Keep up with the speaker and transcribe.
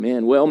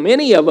Man, well,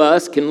 many of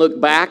us can look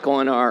back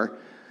on our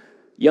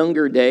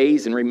younger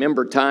days and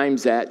remember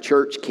times at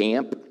church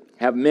camp,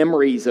 have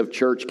memories of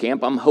church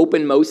camp. I'm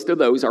hoping most of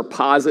those are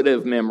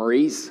positive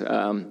memories.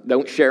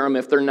 Don't share them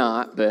if they're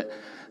not, but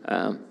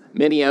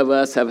many of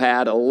us have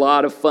had a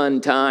lot of fun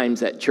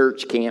times at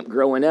church camp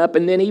growing up,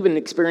 and then even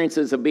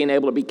experiences of being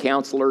able to be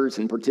counselors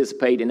and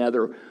participate in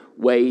other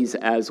ways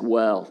as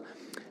well.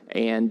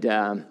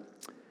 And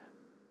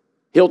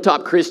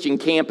Hilltop Christian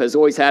Camp has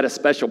always had a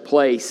special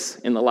place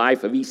in the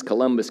life of East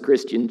Columbus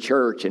Christian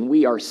Church, and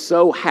we are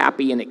so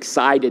happy and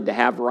excited to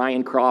have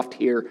Ryan Croft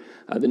here,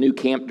 the new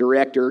camp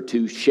director,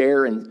 to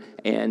share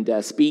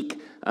and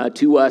speak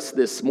to us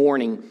this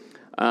morning.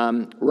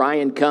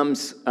 Ryan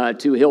comes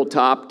to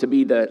Hilltop to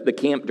be the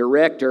camp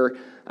director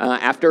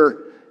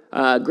after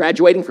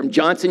graduating from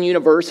Johnson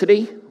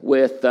University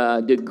with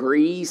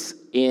degrees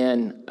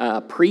in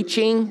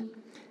preaching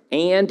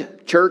and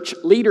church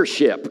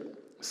leadership.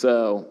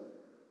 So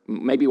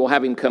maybe we'll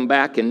have him come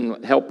back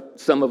and help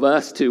some of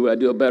us to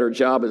do a better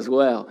job as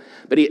well.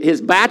 But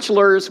his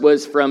bachelor's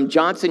was from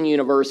Johnson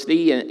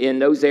University in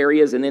those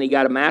areas, and then he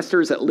got a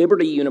master's at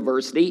Liberty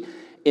University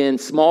in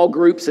small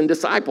groups and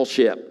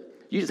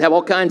discipleship. You just have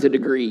all kinds of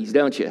degrees,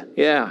 don't you?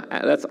 Yeah,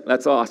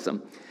 that's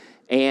awesome.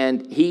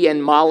 And he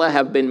and Mala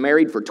have been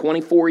married for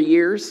 24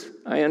 years,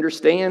 I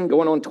understand,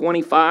 going on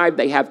 25.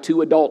 They have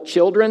 2 adult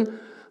children,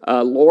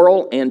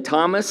 Laurel and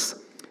Thomas.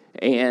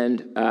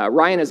 And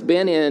Ryan has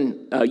been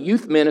in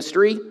youth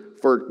ministry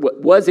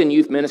was in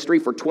youth ministry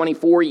for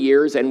 24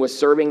 years and was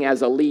serving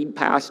as a lead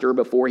pastor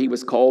before he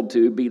was called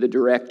to be the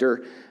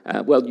director.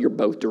 Well, you're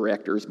both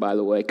directors, by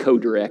the way,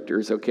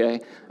 co-directors,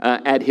 okay,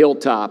 at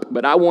Hilltop.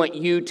 But I want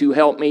you to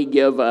help me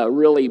give a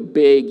really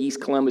big East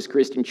Columbus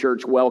Christian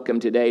Church welcome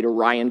today to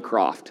Ryan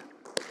Croft.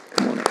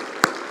 Come on up.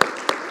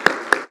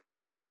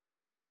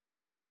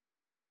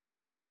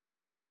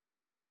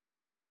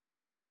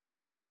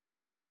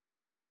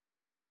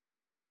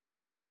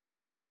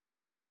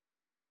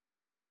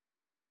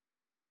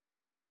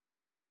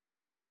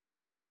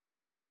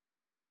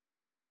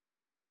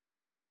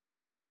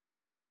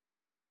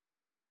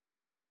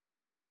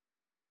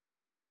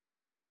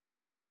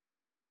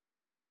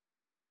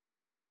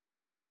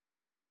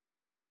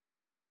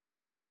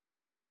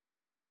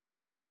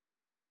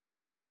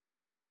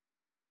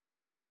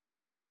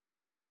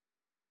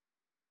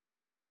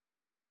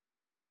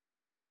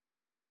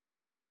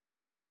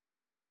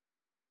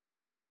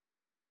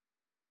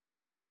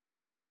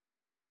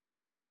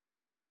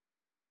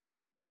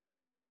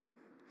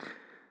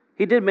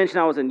 He did mention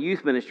I was in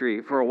youth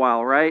ministry for a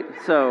while, right?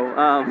 So,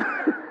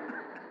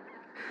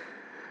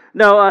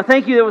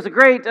 thank you. It was a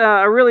great,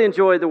 I really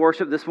enjoyed the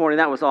worship this morning.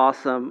 That was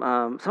awesome.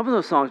 Some of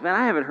those songs, man,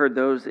 I haven't heard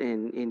those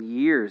in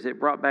years. It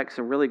brought back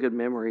some really good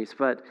memories.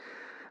 But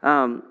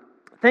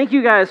thank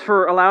you guys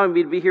for allowing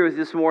me to be here with you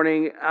this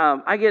morning.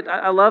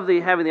 I love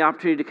having the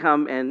opportunity to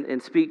come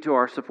and speak to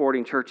our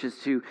supporting churches,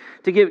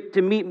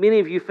 to meet many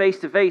of you face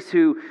to face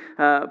who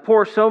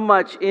pour so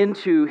much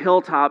into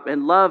Hilltop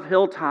and love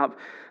Hilltop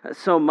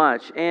so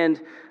much.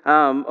 And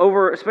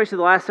over especially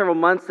the last several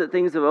months that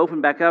things have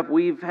opened back up,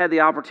 we've had the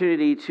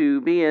opportunity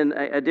to be in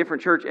a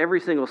different church every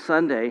single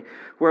Sunday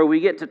where we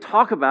get to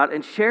talk about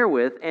and share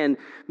with and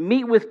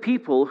meet with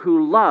people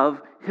who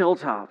love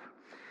Hilltop.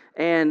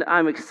 And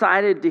I'm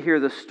excited to hear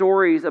the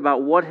stories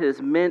about what it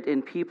has meant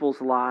in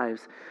people's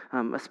lives,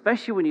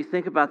 especially when you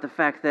think about the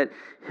fact that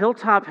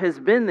Hilltop has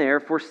been there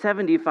for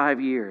 75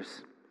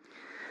 years.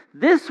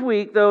 This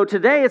week, though,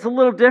 today it's a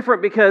little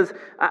different because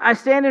I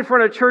stand in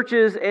front of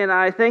churches and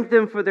I thank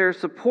them for their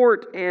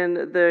support and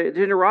the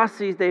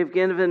generosities they've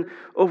given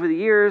over the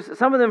years,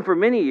 some of them for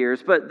many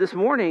years. But this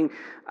morning,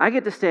 I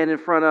get to stand in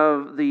front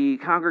of the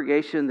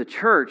congregation, the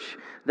church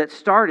that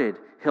started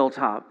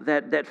Hilltop,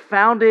 that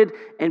founded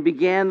and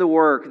began the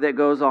work that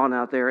goes on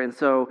out there. And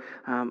so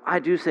I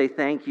do say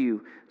thank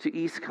you to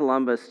East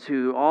Columbus,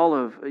 to all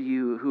of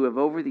you who have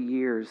over the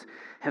years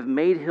have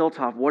made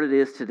Hilltop what it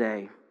is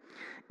today.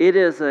 It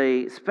is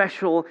a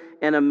special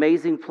and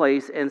amazing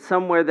place and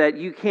somewhere that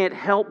you can't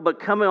help but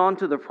come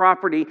onto the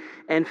property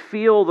and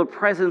feel the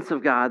presence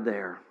of God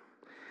there.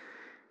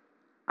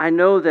 I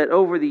know that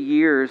over the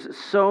years,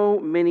 so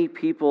many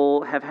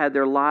people have had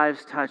their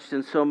lives touched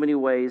in so many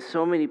ways.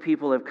 So many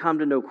people have come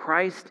to know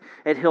Christ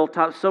at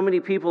Hilltop. So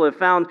many people have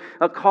found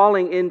a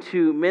calling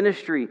into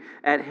ministry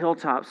at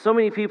Hilltop. So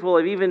many people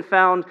have even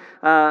found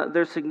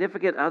their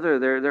significant other,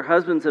 their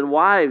husbands and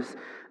wives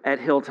at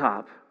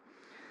Hilltop.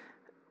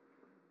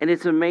 And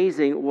it's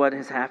amazing what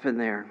has happened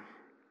there.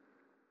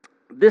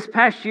 This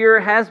past year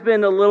has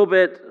been a little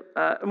bit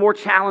more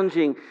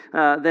challenging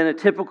than a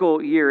typical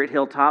year at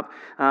Hilltop.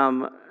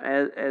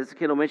 As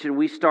Kendall mentioned,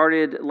 we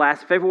started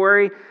last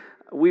February.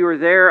 We were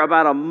there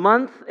about a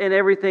month and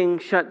everything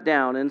shut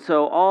down. And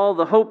so all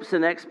the hopes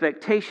and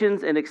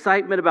expectations and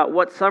excitement about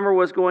what summer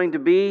was going to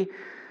be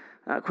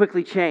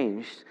quickly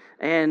changed.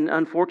 And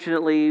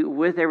unfortunately,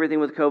 with everything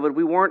with COVID,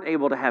 we weren't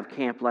able to have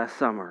camp last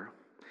summer.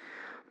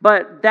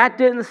 But that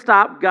didn't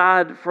stop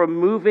God from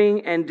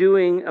moving and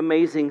doing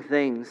amazing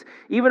things.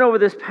 Even over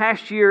this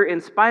past year, in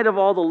spite of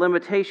all the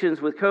limitations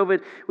with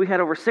COVID, we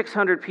had over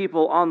 600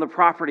 people on the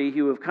property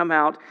who have come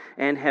out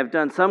and have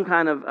done some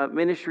kind of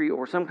ministry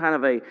or some kind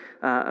of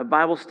a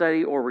Bible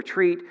study or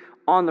retreat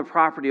on the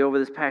property over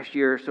this past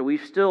year. So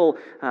we've still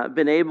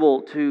been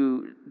able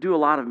to do a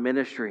lot of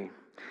ministry.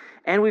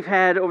 And we've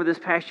had, over this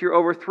past year,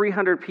 over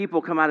 300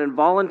 people come out and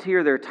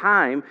volunteer their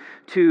time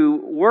to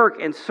work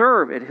and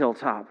serve at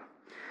Hilltop.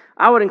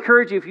 I would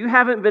encourage you, if you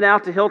haven't been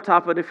out to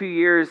Hilltop in a few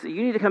years,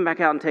 you need to come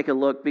back out and take a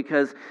look,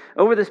 because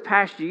over this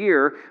past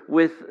year,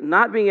 with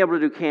not being able to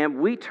do camp,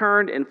 we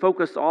turned and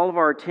focused all of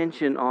our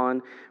attention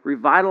on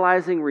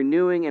revitalizing,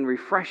 renewing, and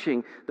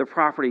refreshing the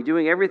property,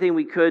 doing everything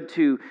we could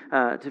to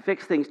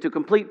fix things, to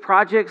complete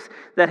projects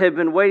that had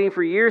been waiting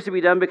for years to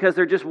be done because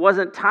there just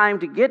wasn't time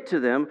to get to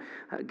them.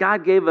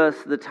 God gave us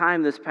the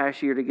time this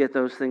past year to get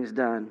those things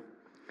done.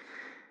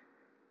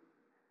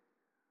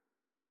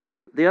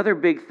 The other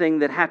big thing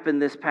that happened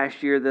this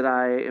past year that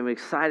I am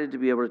excited to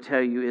be able to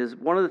tell you is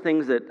one of the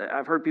things that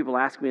I've heard people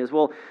ask me is,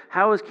 well,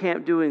 how is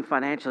camp doing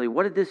financially?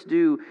 What did this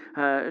do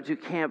to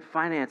camp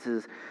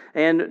finances?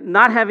 And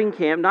not having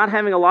camp, not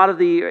having a lot of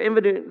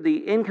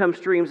the income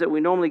streams that we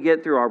normally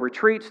get through our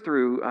retreats,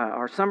 through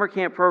our summer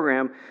camp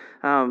program,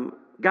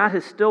 God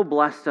has still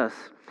blessed us.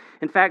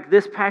 In fact,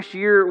 this past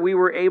year, we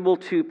were able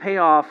to pay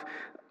off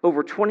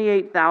over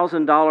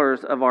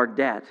 $28,000 of our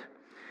debt.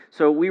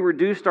 So we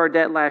reduced our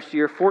debt last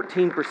year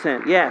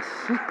 14%. Yes.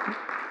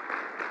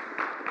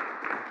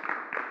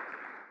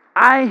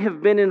 I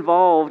have been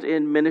involved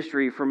in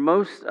ministry for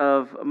most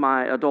of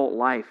my adult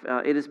life.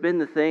 It has been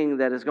the thing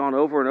that has gone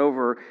over and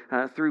over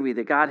through me,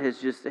 that God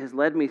has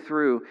led me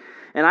through.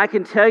 And I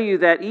can tell you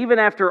that even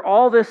after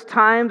all this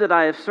time that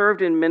I have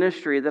served in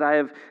ministry, that I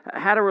have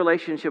had a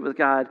relationship with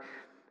God,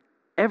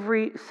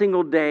 every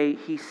single day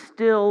He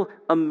still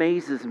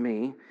amazes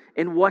me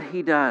in what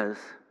He does.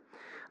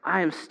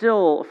 I am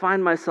still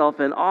find myself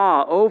in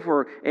awe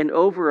over and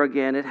over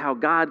again at how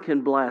God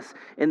can bless.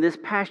 And this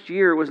past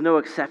year was no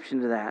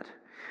exception to that.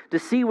 To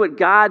see what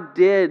God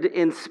did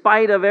in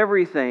spite of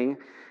everything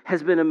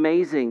has been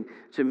amazing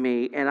to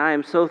me, and I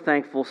am so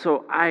thankful.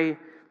 So I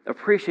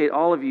appreciate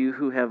all of you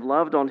who have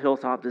loved on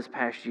Hilltop this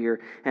past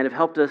year and have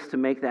helped us to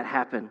make that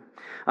happen.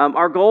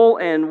 Our goal,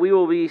 and we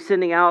will be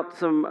sending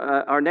out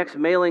our next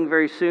mailing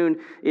very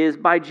soon, is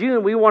by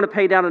June we want to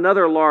pay down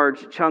another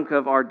large chunk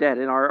of our debt.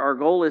 And our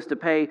goal is to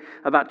pay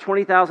about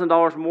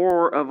 $20,000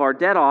 more of our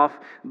debt off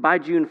by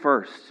June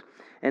 1st.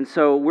 And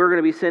so we're going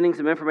to be sending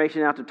some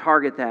information out to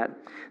target that.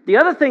 The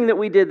other thing that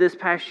we did this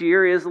past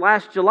year is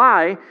last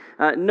July,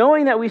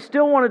 knowing that we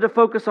still wanted to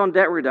focus on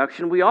debt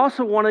reduction, we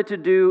also wanted to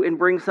do and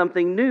bring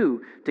something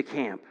new to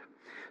camp.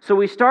 So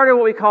we started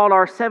what we called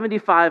our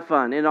 75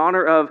 Fund in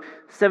honor of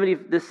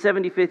this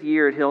 75th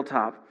year at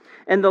Hilltop.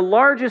 And the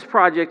largest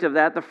project of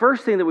that, the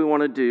first thing that we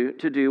wanted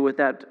to do with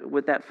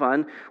that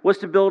fund, was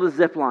to build a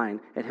zip line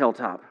at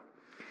Hilltop.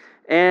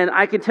 And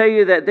I can tell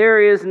you that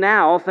there is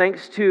now,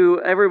 thanks to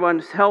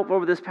everyone's help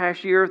over this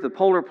past year, the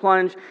Polar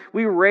Plunge,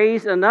 we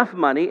raised enough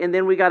money, and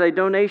then we got a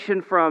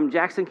donation from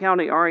Jackson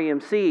County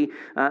REMC.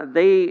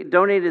 They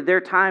donated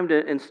their time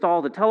to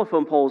install the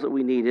telephone poles that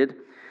we needed.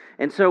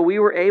 And so we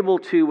were able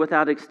to,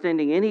 without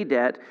extending any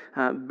debt,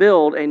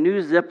 build a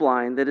new zip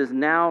line that is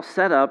now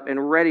set up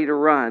and ready to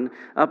run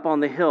up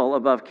on the hill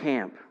above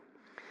camp.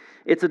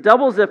 It's a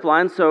double zip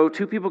line, so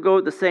two people go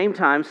at the same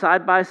time,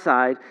 side by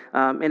side,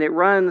 and it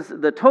runs,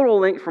 the total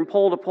length from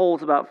pole to pole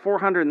is about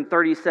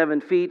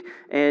 437 feet,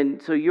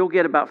 and so you'll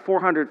get about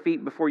 400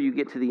 feet before you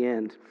get to the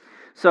end.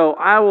 So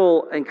I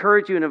will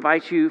encourage you and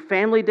invite you.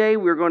 Family Day,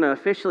 we're going to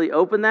officially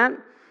open that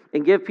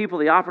and give people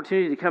the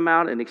opportunity to come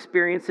out and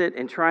experience it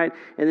and try it,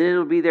 and then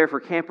it'll be there for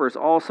campers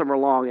all summer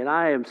long, and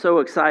I am so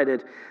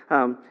excited.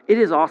 It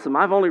is awesome.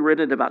 I've only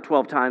ridden it about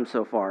 12 times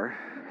so far.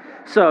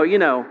 So,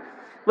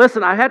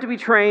 listen, I have to be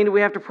trained.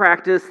 We have to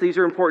practice. These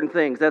are important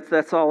things.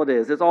 That's all it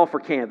is. It's all for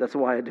camp. That's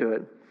why I do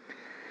it.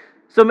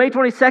 So May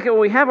 22nd, when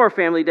we have our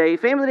Family Day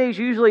is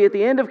usually at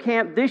the end of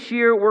camp. This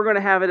year, we're going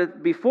to have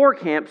it before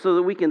camp so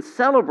that we can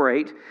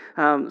celebrate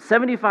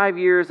 75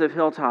 years of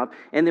Hilltop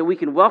and that we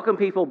can welcome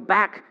people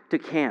back to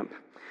camp.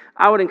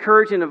 I would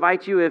encourage and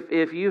invite you,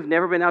 if you've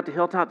never been out to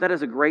Hilltop, that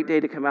is a great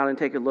day to come out and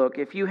take a look.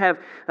 If you have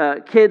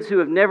kids who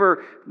have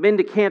never been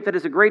to camp, that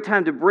is a great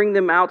time to bring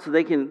them out so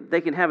they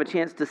can have a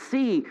chance to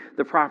see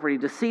the property,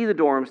 to see the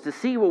dorms, to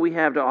see what we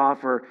have to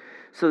offer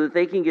so that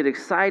they can get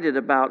excited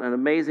about an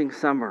amazing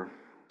summer.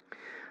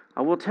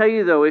 I will tell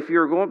you, though, if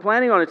you're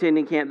planning on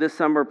attending camp this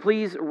summer,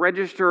 please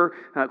register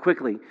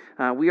quickly.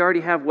 We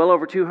already have well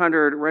over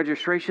 200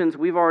 registrations.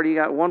 We've already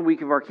got 1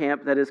 week of our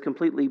camp that is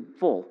completely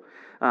full,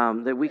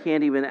 that we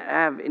can't even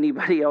have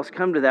anybody else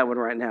come to that one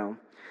right now.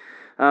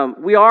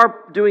 We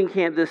are doing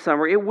camp this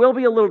summer. It will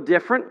be a little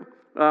different.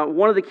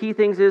 one of the key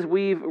things is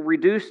we've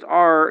reduced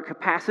our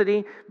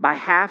capacity by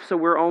half, so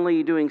we're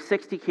only doing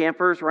 60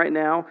 campers right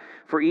now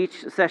for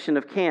each session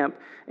of camp,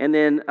 and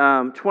then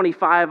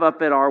 25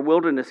 up at our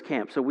wilderness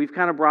camp. So we've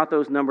kind of brought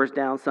those numbers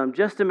down some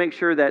just to make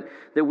sure that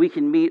we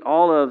can meet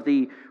all of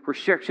the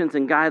restrictions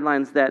and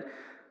guidelines that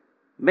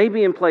may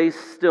be in place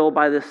still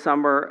by this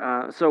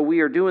summer, so we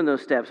are doing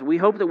those steps. We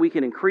hope that we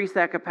can increase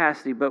that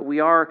capacity, but we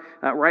are,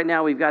 right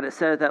now we've got it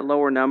set at that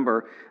lower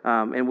number,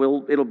 and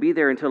it'll be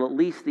there until at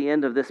least the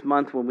end of this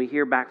month when we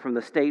hear back from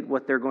the state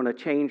what they're going to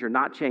change or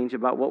not change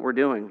about what we're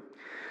doing.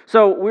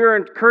 So we're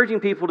encouraging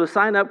people to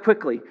sign up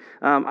quickly.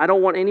 I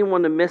don't want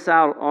anyone to miss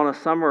out on a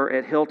summer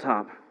at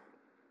Hilltop,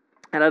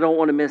 and I don't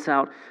want to miss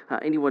out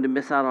anyone to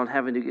miss out on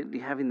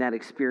having that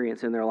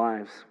experience in their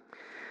lives.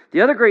 The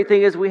other great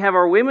thing is we have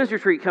our women's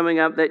retreat coming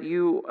up that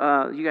you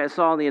guys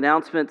saw in the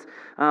announcements.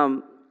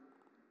 I'm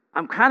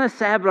kind of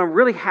sad, but I'm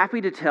really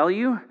happy to tell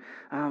you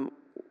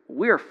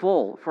we are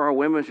full for our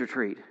women's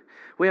retreat.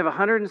 We have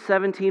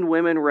 117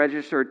 women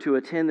registered to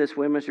attend this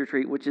women's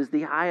retreat, which is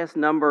the highest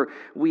number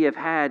we have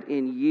had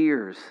in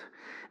years.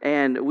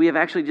 And we have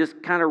actually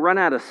just kind of run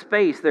out of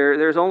space.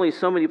 There's only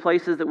so many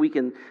places that we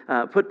can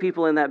put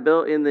people in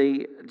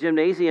the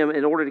gymnasium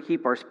in order to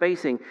keep our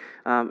spacing,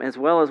 as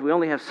well as we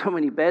only have so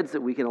many beds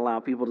that we can allow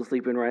people to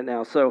sleep in right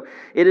now. So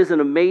it is an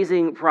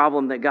amazing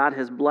problem that God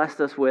has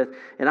blessed us with,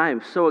 and I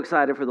am so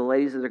excited for the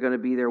ladies that are going to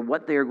be there,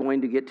 what they are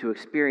going to get to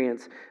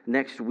experience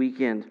next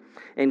weekend.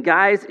 And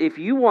guys, if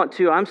you want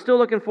to, I'm still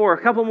looking for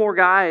a couple more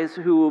guys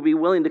who will be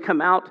willing to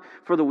come out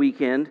for the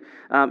weekend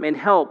and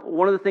help.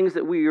 One of the things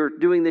that we are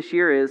doing this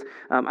year is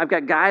I've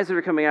got guys that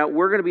are coming out.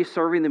 We're going to be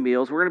serving the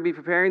meals. We're going to be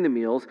preparing the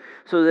meals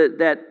so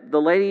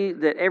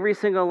that every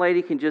single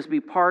lady can just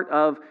be part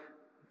of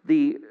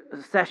the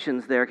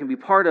sessions there, can be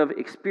part of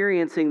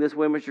experiencing this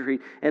women's retreat.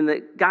 And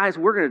that, guys,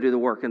 we're going to do the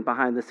work and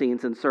behind the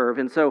scenes and serve.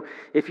 And so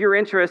if you're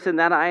interested in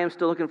that, I am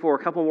still looking for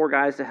a couple more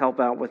guys to help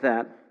out with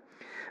that.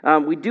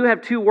 We do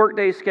have 2 work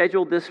days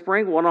scheduled this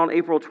spring, one on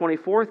April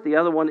 24th, the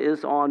other one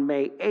is on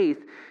May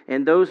 8th,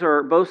 and those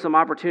are both some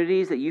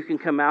opportunities that you can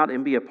come out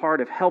and be a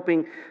part of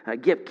helping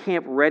get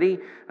camp ready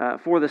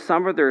for the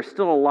summer. There's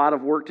still a lot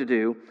of work to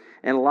do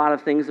and a lot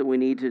of things that we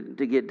need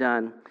to get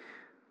done.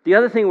 The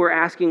other thing we're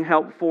asking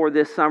help for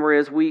this summer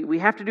is we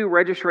have to do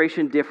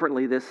registration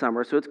differently this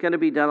summer, so it's going to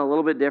be done a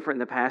little bit different in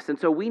the past, and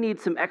so we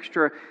need some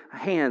extra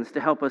hands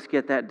to help us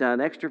get that done,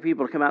 extra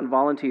people to come out and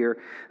volunteer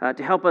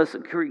to help us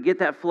get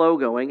that flow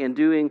going and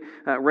doing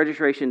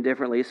registration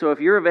differently. So if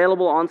you're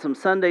available on some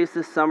Sundays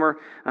this summer,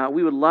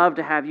 we would love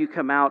to have you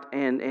come out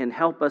and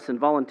help us and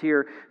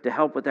volunteer to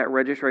help with that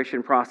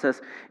registration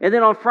process. And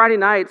then on Friday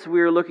nights,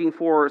 we're looking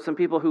for some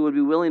people who would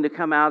be willing to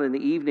come out in the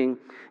evening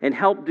and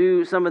help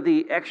do some of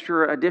the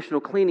extra additional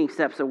cleaning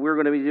steps that we're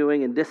going to be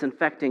doing and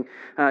disinfecting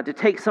to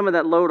take some of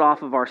that load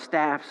off of our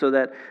staff so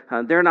that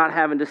they're not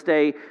having to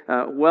stay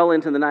well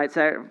into the night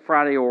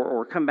Friday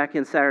or come back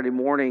in Saturday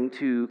morning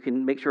to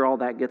can make sure all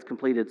that gets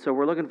completed. So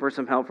we're looking for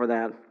some help for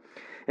that.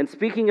 And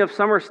speaking of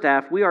summer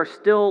staff, we are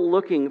still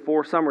looking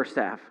for summer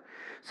staff.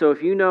 So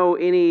if you know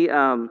any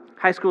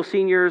high school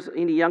seniors,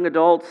 any young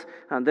adults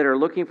that are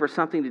looking for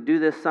something to do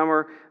this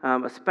summer,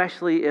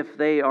 especially if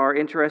they are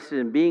interested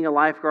in being a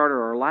lifeguard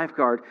or a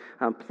lifeguard,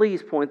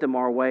 please point them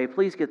our way.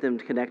 Please get them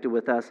connected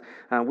with us.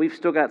 We've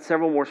still got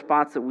several more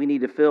spots that we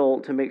need to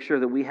fill to make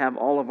sure that we have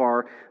all of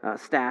our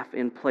staff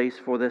in place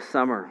for this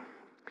summer.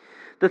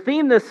 The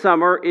theme this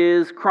summer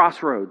is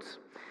Crossroads.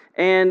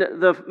 And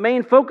the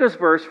main focus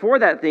verse for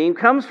that theme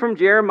comes from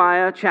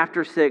Jeremiah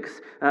chapter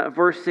 6,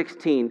 verse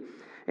 16.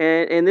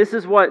 And this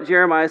is what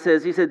Jeremiah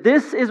says. He said,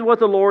 "This is what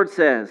the Lord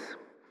says.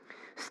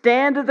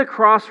 Stand at the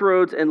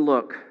crossroads and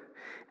look.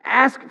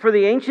 Ask for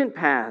the ancient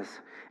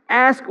paths.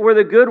 Ask where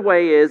the good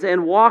way is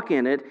and walk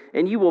in it,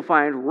 and you will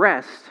find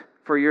rest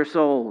for your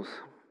souls."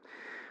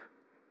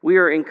 We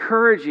are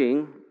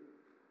encouraging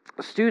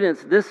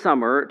students this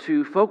summer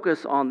to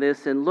focus on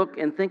this and look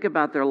and think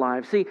about their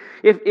lives. See,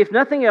 if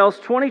nothing else,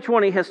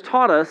 2020 has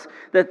taught us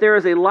that there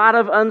is a lot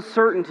of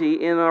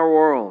uncertainty in our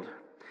world.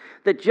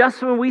 That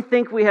just when we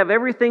think we have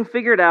everything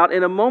figured out,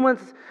 in a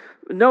moment's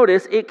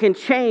notice, it can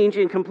change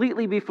and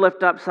completely be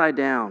flipped upside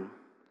down.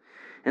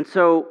 And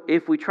so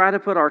if we try to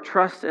put our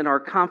trust and our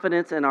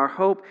confidence and our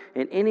hope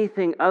in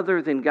anything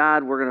other than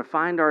God, we're going to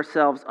find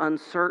ourselves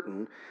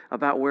uncertain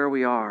about where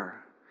we are.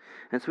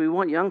 And so we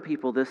want young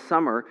people this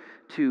summer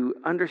to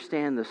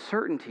understand the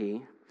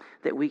certainty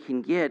that we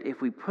can get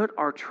if we put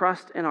our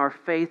trust and our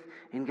faith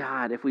in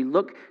God, if we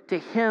look to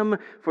Him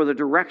for the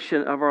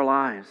direction of our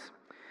lives.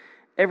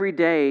 Every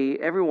day,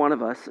 every one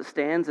of us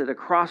stands at a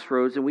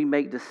crossroads and we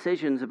make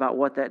decisions about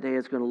what that day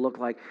is going to look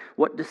like,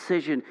 what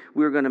decision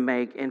we're going to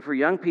make. And for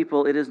young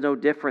people, it is no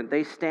different.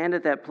 They stand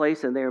at that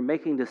place and they are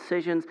making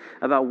decisions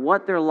about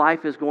what their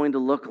life is going to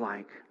look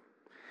like.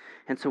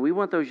 And so we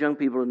want those young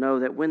people to know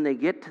that when they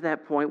get to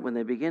that point, when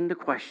they begin to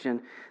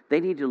question, they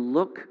need to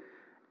look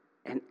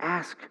and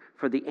ask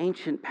for the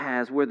ancient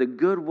paths where the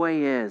good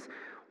way is.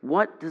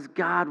 What does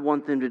God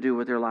want them to do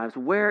with their lives?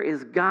 Where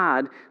is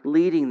God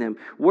leading them?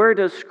 Where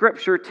does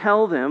Scripture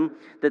tell them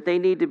that they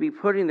need to be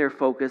putting their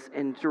focus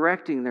and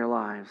directing their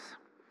lives?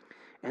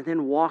 And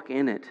then walk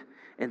in it,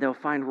 and they'll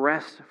find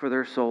rest for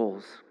their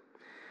souls.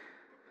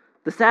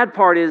 The sad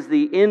part is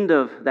the end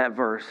of that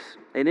verse,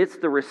 and it's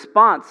the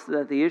response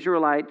that the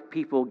Israelite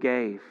people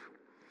gave.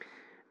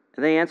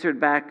 And they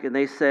answered back and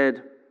they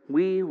said,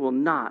 "We will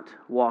not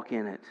walk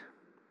in it."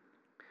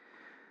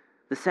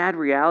 The sad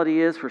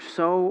reality is, for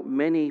so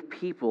many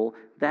people,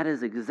 that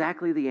is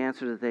exactly the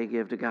answer that they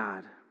give to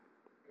God.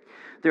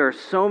 There are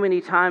so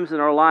many times in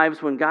our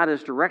lives when God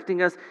is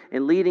directing us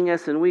and leading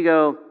us, and we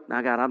go,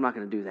 "No, God, I'm not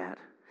going to do that.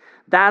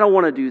 I don't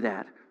want to do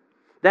that.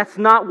 That's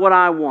not what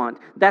I want.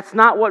 That's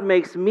not what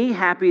makes me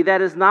happy.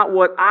 That is not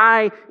what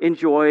I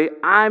enjoy.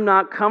 I'm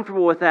not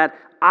comfortable with that.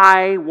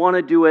 I want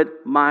to do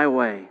it my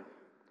way."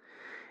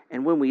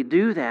 And when we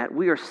do that,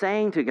 we are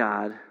saying to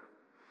God,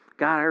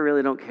 "God, I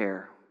really don't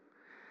care.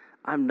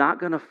 I'm not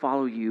going to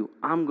follow you.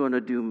 I'm going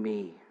to do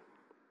me."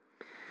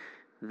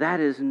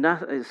 That is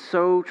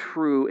so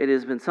true. It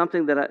has been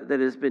something that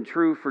has been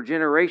true for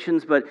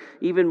generations, but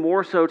even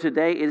more so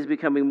today, it is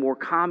becoming more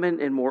common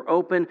and more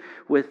open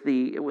with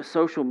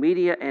social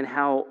media and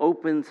how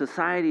open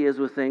society is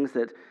with things,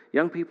 that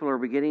young people are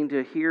beginning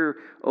to hear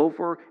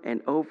over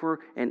and over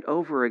and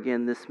over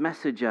again this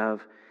message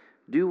of,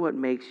 do what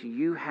makes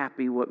you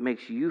happy, what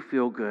makes you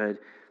feel good.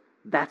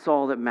 That's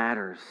all that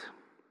matters.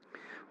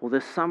 Well,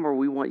 this summer,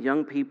 we want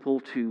young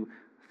people to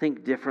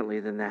think differently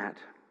than that.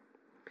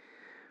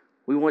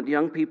 We want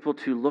young people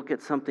to look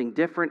at something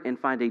different and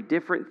find a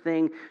different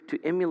thing to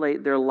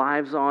emulate their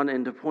lives on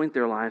and to point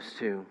their lives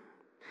to.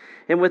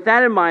 And with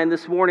that in mind,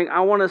 this morning,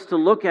 I want us to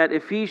look at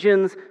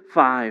Ephesians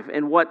 5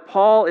 and what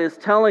Paul is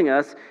telling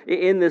us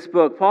in this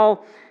book.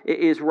 Paul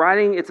is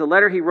writing, it's a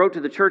letter he wrote to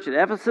the church at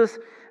Ephesus.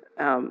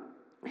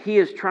 He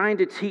is trying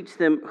to teach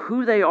them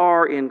who they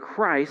are in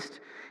Christ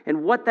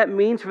and what that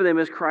means for them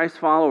as Christ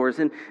followers.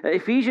 And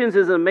Ephesians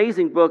is an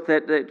amazing book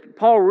that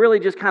Paul really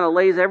just kind of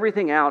lays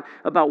everything out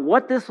about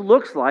what this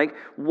looks like,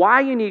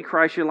 why you need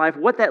Christ in your life,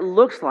 what that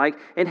looks like,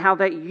 and how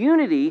that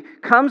unity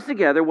comes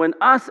together when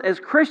us as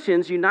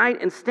Christians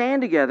unite and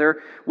stand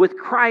together with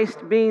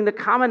Christ being the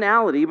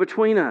commonality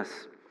between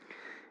us.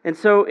 And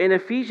so in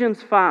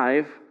Ephesians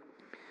 5,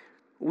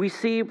 we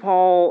see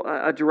Paul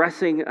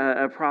addressing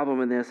a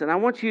problem in this. And I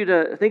want you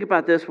to think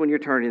about this when you're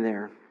turning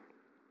there.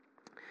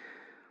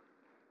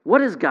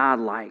 What is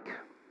God like?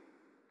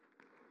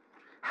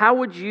 How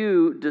would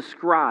you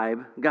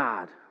describe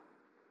God?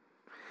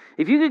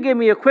 If you could give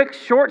me a quick,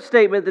 short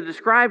statement that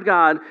described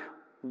God,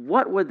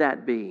 what would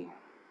that be?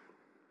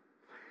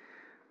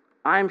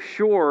 I'm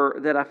sure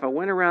that if I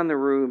went around the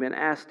room and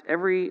asked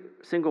every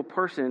single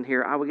person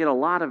here, I would get a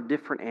lot of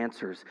different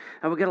answers.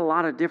 I would get a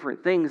lot of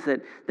different things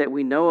that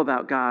we know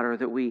about God, or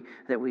that we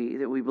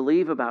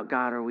believe about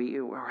God,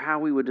 or how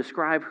we would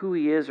describe who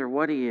He is or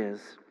what He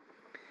is.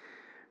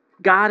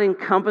 God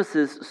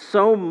encompasses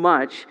so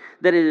much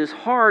that it is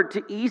hard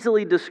to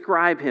easily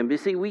describe Him. You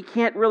see, we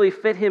can't really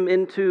fit Him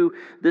into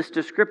this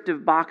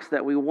descriptive box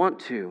that we want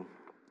to.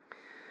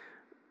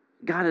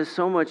 God is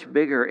so much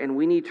bigger, and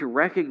we need to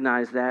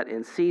recognize that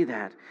and see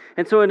that.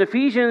 And so in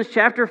Ephesians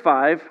chapter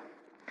 5,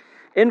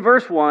 in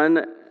verse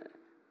 1,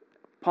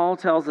 Paul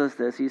tells us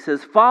this. He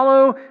says,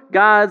 "Follow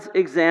God's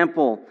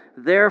example,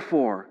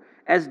 therefore,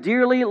 as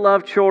dearly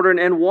loved children,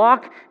 and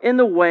walk in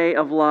the way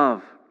of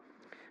love,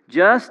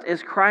 just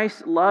as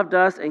Christ loved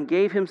us and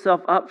gave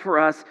Himself up for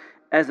us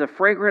as a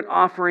fragrant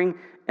offering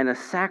and a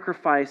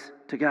sacrifice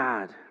to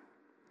God."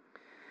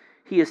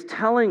 He is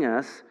telling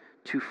us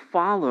to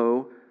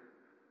follow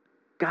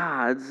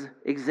God's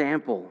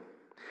example.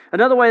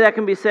 Another way that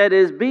can be said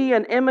is be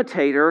an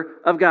imitator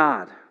of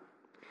God.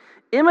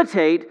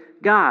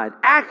 Imitate God.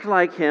 Act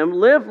like Him.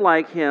 Live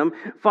like Him.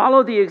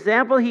 Follow the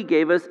example He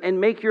gave us and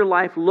make your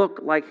life look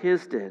like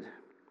His did.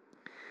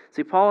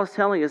 See, Paul is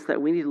telling us that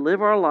we need to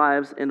live our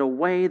lives in a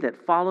way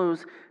that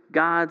follows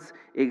God's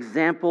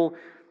example,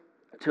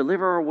 to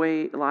live our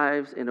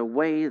lives in a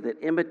way that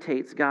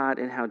imitates God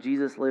and how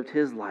Jesus lived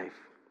His life.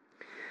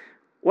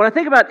 When I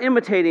think about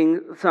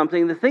imitating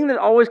something, the thing that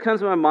always comes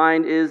to my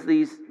mind is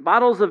these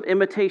bottles of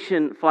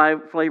imitation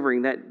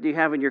flavoring that you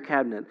have in your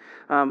cabinet.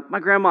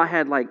 My grandma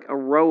had like a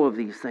row of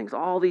these things,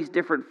 all these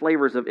different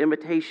flavors of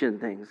imitation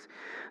things.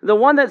 The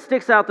one that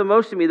sticks out the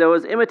most to me, though,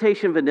 is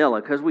imitation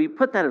vanilla, because we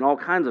put that in all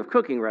kinds of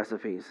cooking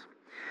recipes.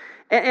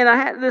 And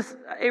I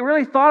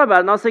really thought about it,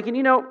 and I was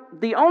thinking,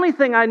 the only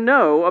thing I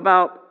know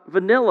about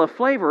vanilla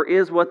flavor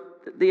is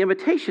what the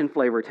imitation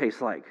flavor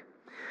tastes like.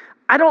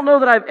 I don't know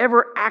that I've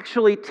ever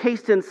actually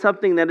tasted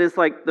something that is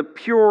like the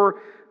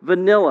pure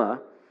vanilla.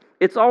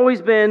 It's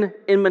always been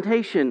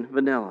imitation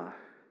vanilla.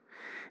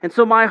 And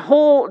so my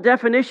whole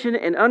definition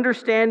and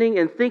understanding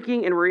and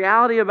thinking and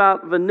reality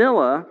about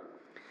vanilla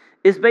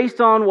is based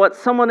on what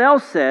someone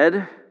else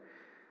said.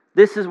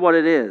 This is what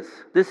it is.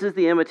 This is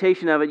the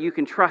imitation of it. You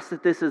can trust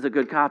that this is a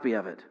good copy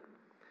of it.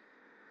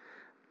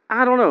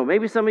 I don't know.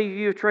 Maybe some of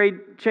you have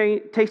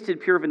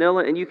tasted pure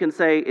vanilla and you can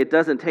say it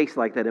doesn't taste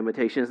like that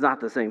imitation. It's not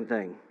the same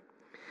thing.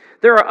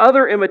 There are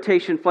other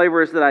imitation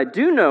flavors that I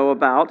do know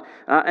about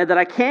and that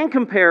I can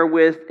compare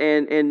with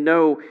and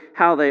know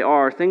how they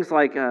are. Things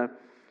like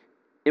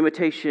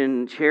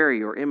imitation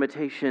cherry or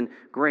imitation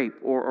grape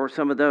or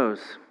some of those.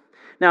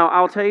 Now,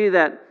 I'll tell you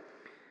that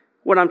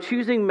when I'm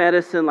choosing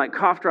medicine like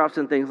cough drops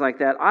and things like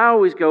that, I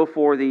always go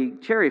for the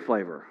cherry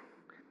flavor.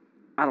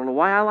 I don't know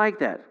why I like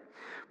that.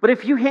 But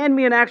if you hand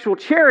me an actual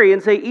cherry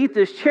and say, eat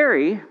this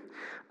cherry,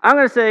 I'm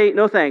going to say,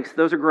 no thanks,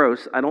 those are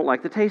gross. I don't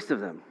like the taste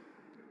of them.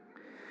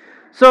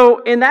 So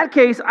in that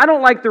case, I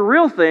don't like the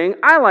real thing.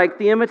 I like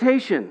the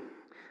imitation.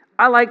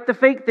 I like the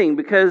fake thing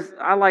because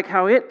I like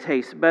how it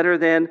tastes better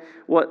than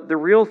what the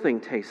real thing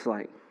tastes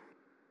like.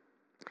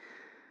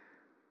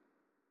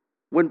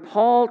 When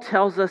Paul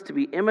tells us to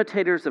be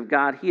imitators of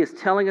God, he is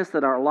telling us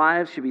that our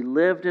lives should be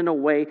lived in a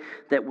way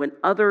that when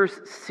others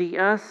see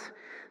us,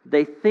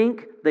 they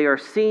think they are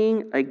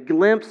seeing a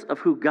glimpse of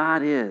who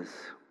God is.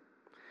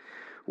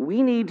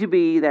 We need to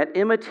be that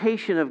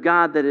imitation of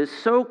God that is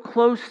so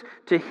close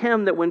to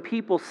Him that when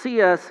people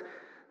see us,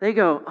 they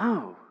go,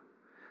 oh,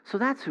 so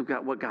that's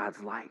what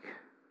God's like.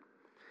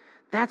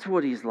 That's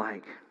what He's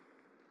like.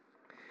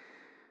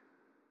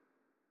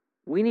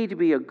 We need to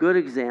be a good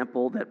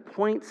example that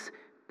points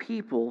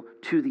people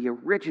to the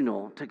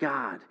original, to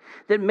God,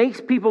 that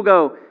makes people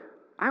go,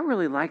 I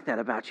really like that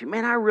about you.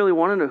 Man, I really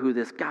want to know who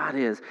this God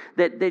is,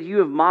 that you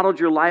have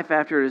modeled your life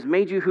after. It has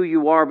made you who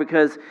you are,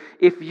 because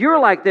if you're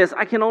like this,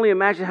 I can only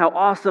imagine how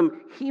awesome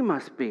He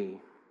must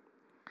be.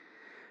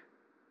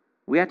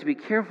 We have to be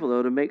careful,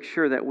 though, to make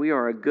sure that we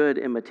are a good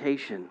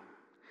imitation.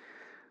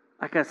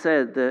 Like I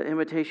said, the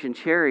imitation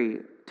cherry,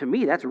 to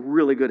me, that's a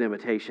really good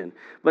imitation.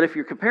 But if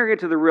you're comparing it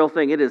to the real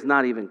thing, it is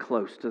not even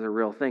close to the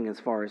real thing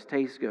as far as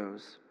taste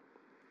goes.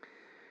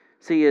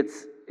 See,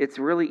 it's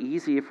really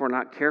easy, if we're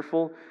not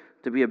careful,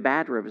 to be a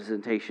bad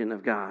representation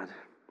of God.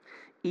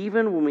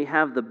 Even when we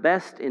have the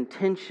best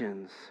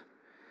intentions,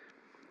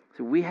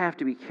 so we have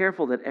to be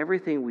careful that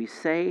everything we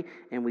say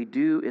and we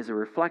do is a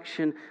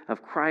reflection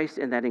of Christ,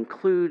 and that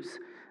includes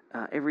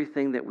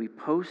everything that we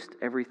post,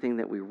 everything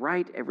that we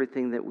write,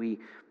 everything that we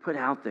put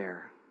out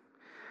there.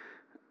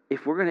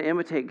 If we're going to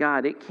imitate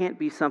God, it can't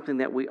be something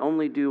that we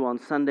only do on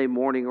Sunday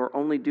morning or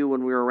only do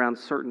when we're around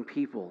certain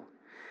people.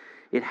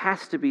 It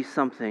has to be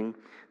something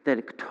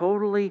that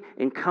totally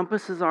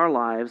encompasses our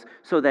lives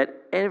so that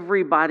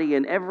everybody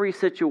in every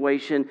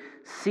situation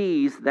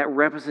sees that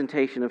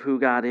representation of who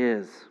God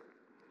is.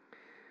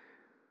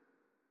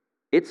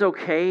 It's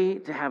okay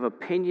to have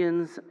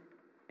opinions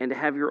and to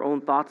have your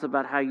own thoughts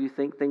about how you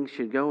think things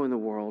should go in the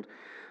world,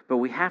 but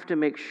we have to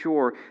make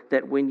sure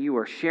that when you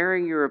are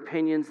sharing your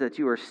opinions, that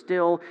you are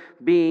still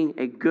being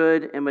a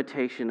good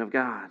imitation of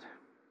God.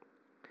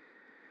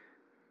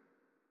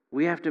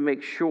 We have to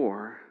make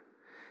sure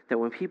that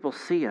when people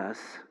see us,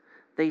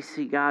 they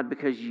see God,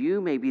 because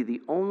you may be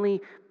the only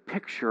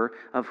picture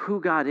of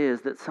who God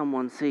is that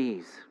someone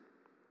sees.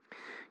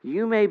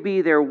 You may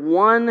be their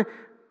one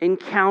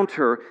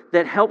encounter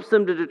that helps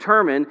them to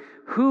determine,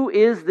 who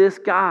is this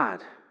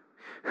God?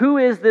 Who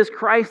is this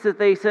Christ that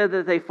they said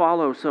that they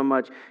follow so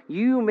much?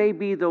 You may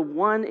be the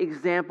one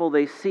example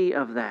they see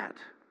of that.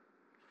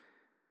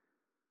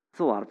 It's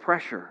a lot of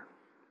pressure.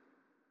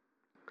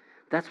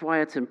 That's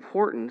why it's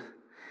important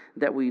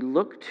that we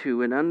look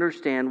to and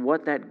understand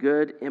what that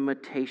good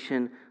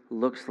imitation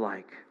looks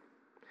like.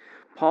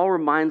 Paul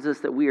reminds us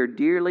that we are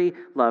dearly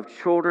loved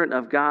children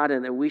of God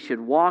and that we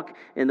should walk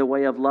in the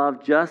way of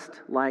love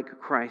just like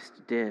Christ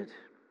did.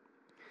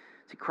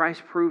 See,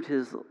 Christ proved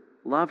His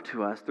love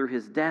to us through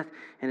His death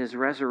and His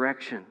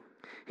resurrection.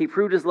 He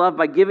proved His love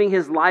by giving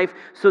His life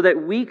so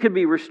that we could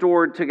be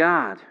restored to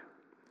God.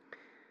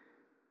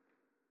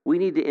 We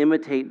need to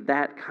imitate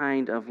that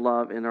kind of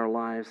love in our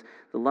lives.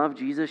 The love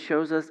Jesus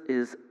shows us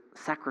is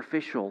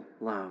sacrificial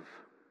love.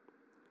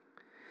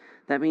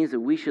 That means that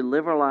we should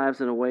live our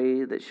lives in a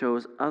way that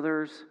shows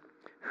others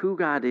who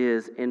God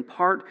is, in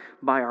part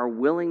by our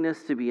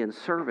willingness to be in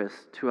service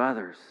to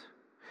others,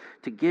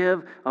 to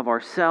give of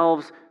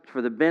ourselves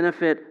for the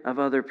benefit of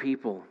other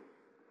people.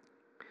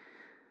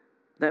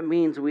 That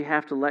means we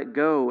have to let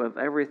go of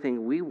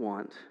everything we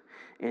want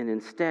and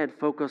instead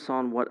focus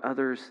on what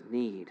others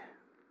need.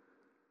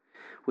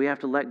 We have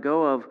to let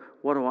go of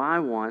what do I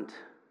want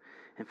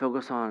and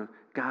focus on,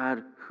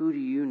 God, who do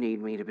you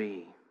need me to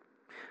be?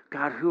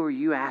 God, who are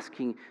you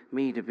asking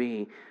me to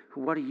be?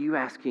 What are you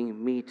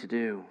asking me to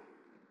do?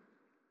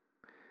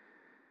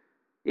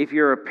 If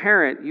you're a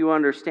parent, you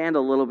understand a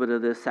little bit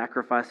of this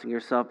sacrificing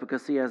yourself,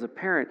 because, see, as a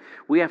parent,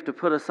 we have to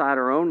put aside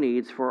our own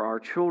needs for our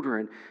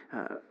children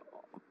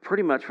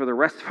pretty much for the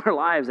rest of our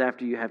lives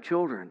after you have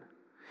children.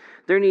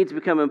 Their needs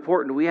become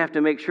important. We have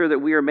to make sure that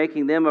we are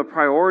making them a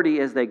priority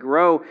as they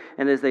grow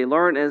and as they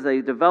learn, as they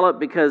develop,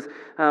 because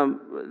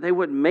they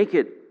wouldn't make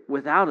it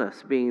without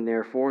us being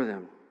there for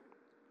them.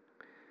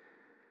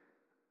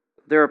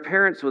 There are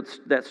parents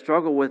that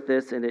struggle with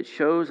this, and it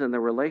shows in the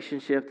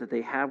relationship that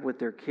they have with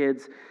their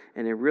kids.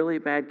 And in really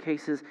bad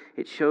cases,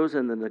 it shows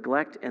in the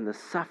neglect and the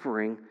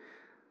suffering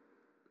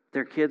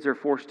their kids are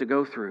forced to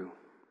go through.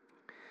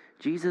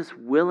 Jesus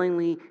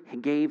willingly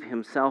gave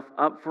himself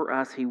up for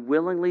us. He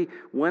willingly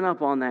went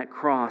up on that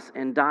cross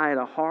and died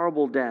a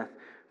horrible death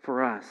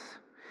for us.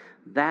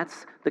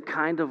 That's the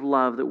kind of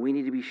love that we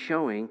need to be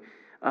showing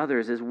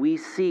others as we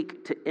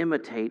seek to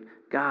imitate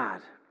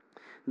God.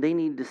 They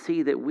need to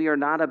see that we are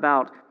not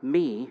about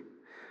me,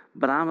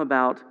 but I'm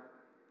about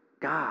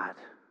God.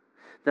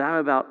 That I'm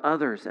about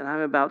others, and I'm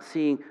about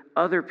seeing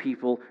other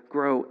people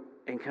grow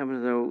and come to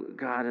know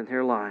God in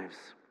their lives.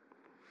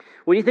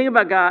 When you think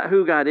about God,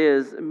 who God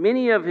is,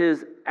 many of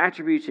his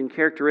attributes and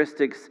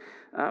characteristics,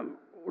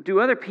 do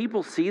other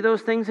people see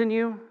those things in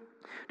you?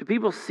 Do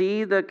people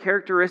see the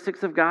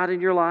characteristics of God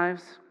in your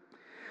lives?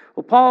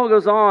 Well, Paul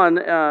goes on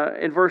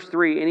in verse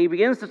 3, and he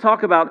begins to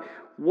talk about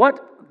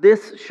what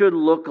this should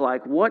look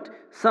like, what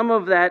some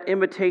of that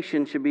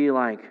imitation should be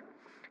like.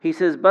 He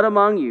says, "But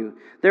among you,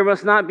 there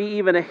must not be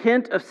even a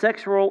hint of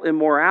sexual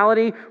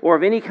immorality or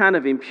of any kind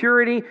of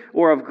impurity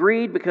or of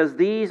greed, because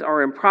these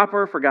are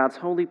improper for God's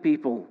holy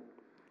people.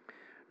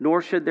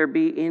 Nor should there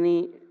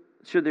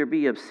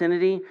be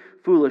obscenity,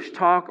 foolish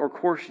talk, or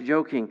coarse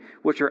joking,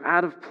 which are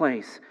out of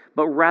place,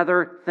 but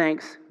rather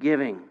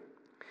thanksgiving.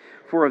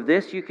 For of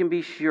this you can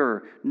be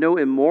sure, no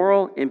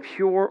immoral,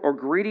 impure, or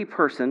greedy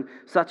person,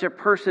 such a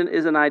person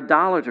is an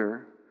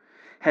idolater,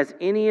 has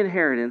any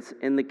inheritance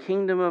in the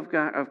kingdom of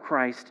God, of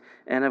Christ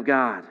and of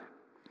God."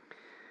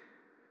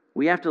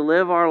 We have to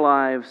live our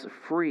lives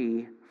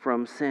free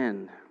from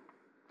sin.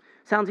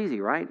 Sounds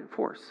easy, right? Of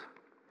course.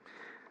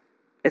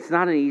 It's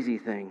not an easy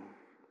thing.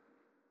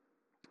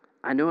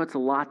 I know it's a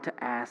lot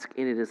to ask,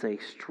 and it is a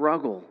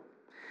struggle.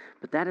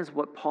 But that is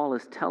what Paul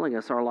is telling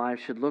us our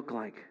lives should look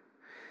like.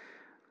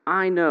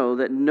 I know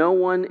that no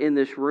one in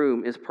this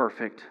room is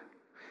perfect.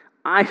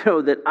 I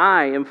know that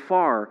I am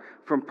far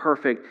from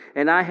perfect,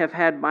 and I have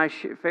had my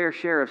fair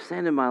share of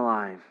sin in my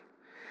life.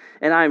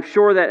 And I am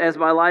sure that as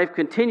my life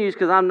continues,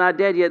 because I'm not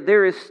dead yet,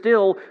 there is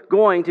still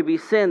going to be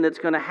sin that's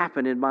going to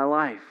happen in my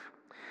life.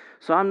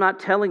 So I'm not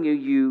telling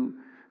you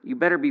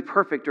better be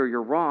perfect or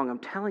you're wrong. I'm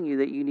telling you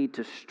that you need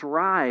to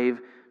strive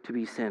to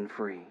be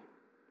sin-free.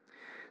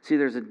 See,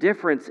 there's a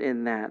difference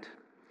in that.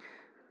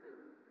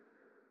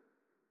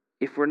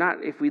 If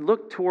we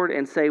look toward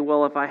and say,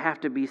 well, if I have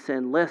to be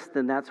sinless,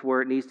 then that's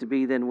where it needs to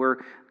be, then we're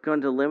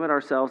going to limit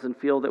ourselves and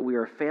feel that we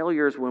are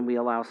failures when we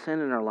allow sin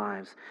in our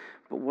lives.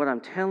 But what I'm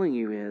telling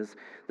you is,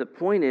 the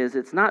point is,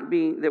 it's not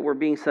that we're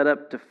being set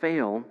up to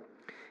fail.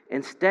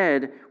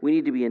 Instead, we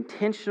need to be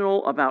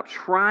intentional about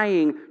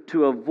trying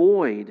to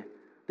avoid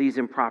these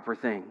improper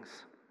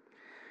things.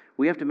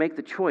 We have to make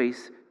the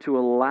choice to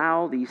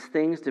allow these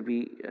things to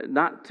be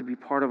not to be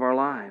part of our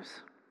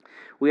lives.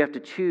 We have to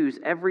choose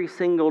every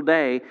single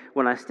day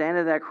when I stand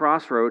at that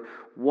crossroad,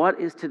 what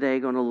is today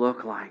going to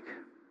look like?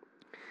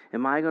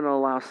 Am I going to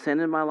allow sin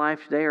in my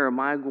life today, or am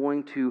I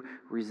going to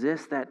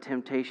resist that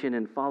temptation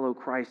and follow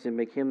Christ and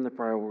make Him the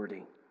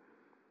priority?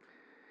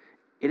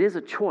 It is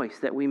a choice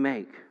that we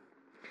make.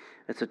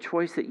 It's a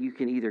choice that you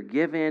can either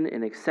give in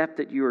and accept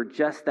that you are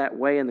just that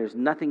way and there's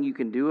nothing you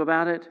can do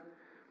about it,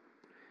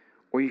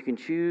 or you can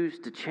choose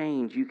to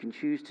change. You can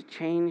choose to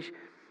change.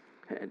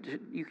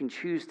 You can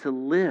choose to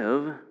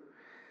live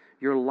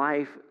your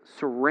life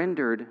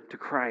surrendered to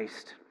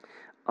Christ,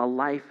 a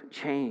life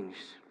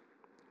changed.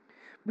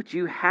 But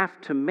you have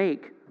to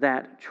make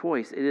that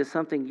choice. It is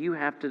something you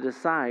have to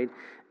decide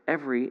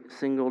every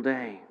single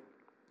day.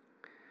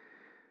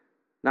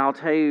 Now, I'll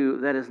tell you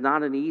that is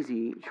not an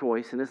easy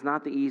choice, and it's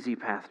not the easy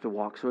path to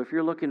walk. So if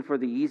you're looking for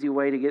the easy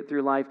way to get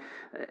through life,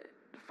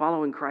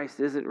 following Christ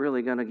isn't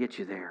really going to get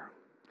you there.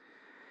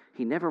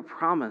 He never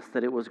promised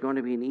that it was going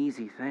to be an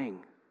easy thing.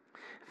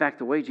 In fact,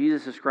 the way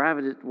Jesus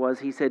described it was,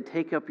 He said,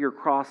 "Take up your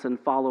cross and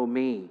follow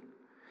me."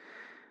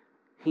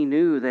 He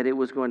knew that it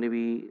was going to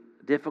be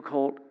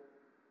difficult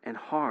and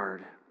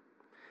hard.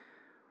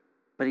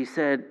 But He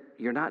said,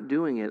 you're not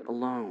doing it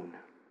alone.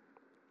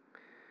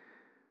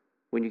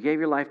 When you gave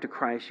your life to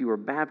Christ, you were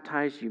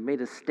baptized, you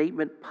made a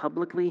statement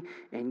publicly,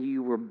 and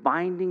you were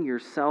binding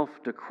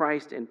yourself to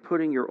Christ and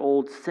putting your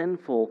old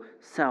sinful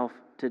self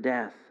to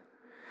death.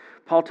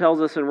 Paul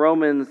tells us in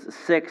Romans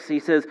 6, he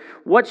says,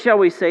 "What shall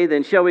we say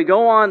then? Shall we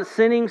go on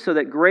sinning so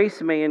that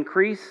grace may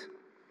increase?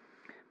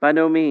 By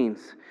no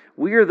means.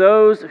 We are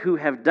those who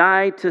have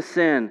died to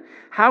sin.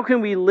 How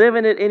can we live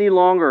in it any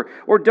longer?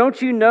 Or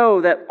don't you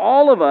know that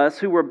all of us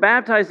who were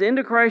baptized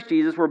into Christ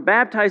Jesus were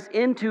baptized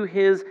into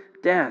His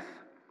death?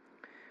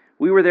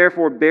 We were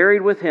therefore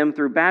buried with Him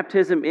through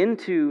baptism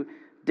into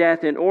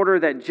death, in order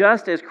that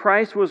just as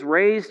Christ was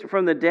raised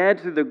from the dead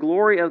through the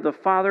glory of the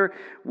Father,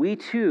 we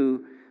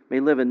too may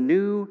live a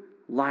new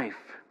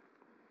life.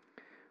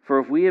 For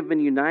if we have been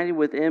united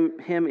with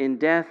Him in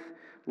death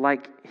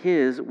like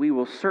His, we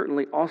will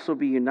certainly also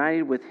be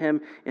united with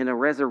Him in a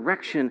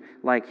resurrection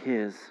like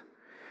His.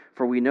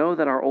 For we know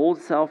that our old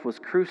self was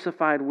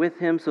crucified with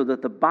Him so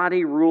that the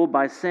body ruled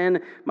by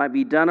sin might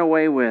be done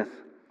away with,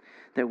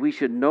 that we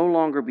should no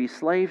longer be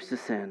slaves to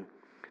sin,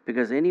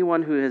 because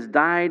anyone who has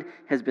died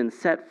has been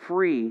set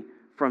free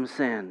from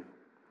sin."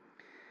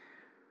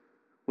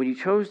 When you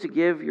chose to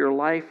give your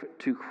life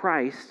to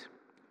Christ,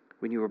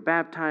 When you were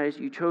baptized,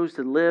 you chose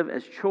to live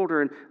as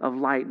children of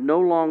light, no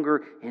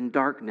longer in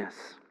darkness.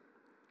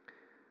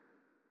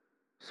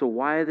 So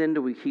why then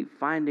do we keep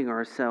finding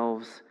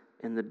ourselves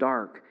in the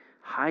dark,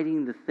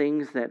 hiding the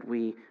things that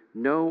we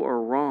know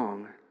are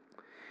wrong,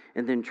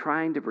 and then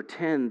trying to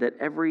pretend that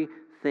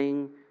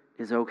everything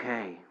is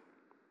okay?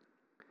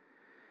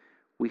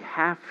 We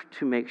have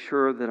to make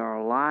sure that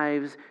our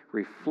lives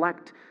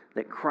reflect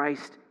that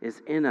Christ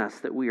is in us,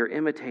 that we are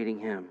imitating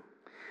Him.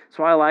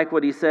 So I like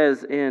what he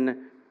says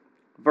in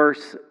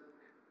verse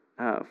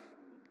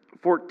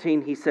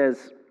 14. He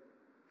says,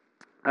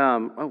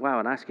 oh wow,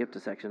 and I skipped a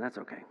section. That's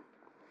okay.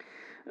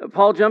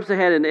 Paul jumps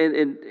ahead,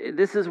 and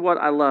this is what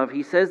I love.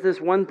 He says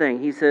this one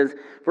thing. He says,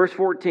 verse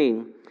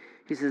 14,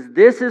 he says,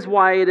 "This is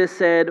why it is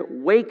said,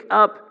 'Wake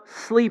up,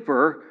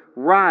 sleeper,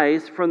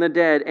 rise from the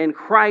dead, and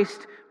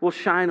Christ will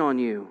shine on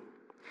you.'"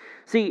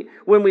 See,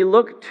 when we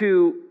look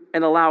to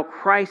and allow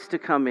Christ to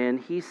come in,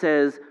 he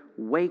says,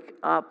 "Wake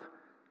up,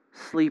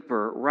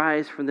 sleeper,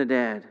 rise from the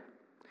dead."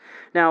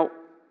 Now,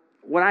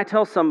 when I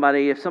tell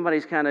somebody, if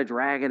somebody's kind of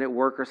dragging at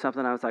work or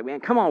something, I was like, "Man,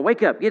 come on,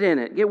 wake up, get in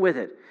it, get with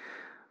it."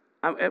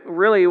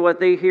 Really, what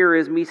they hear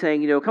is me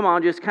saying, come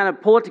on, just kind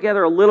of pull it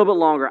together a little bit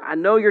longer. I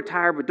know you're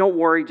tired, but don't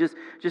worry, just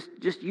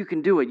you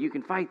can do it. You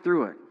can fight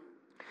through it.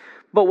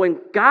 But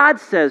when God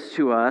says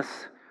to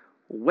us,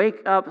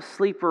 "Wake up,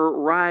 sleeper,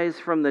 rise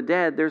from the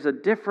dead," there's a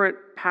different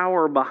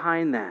power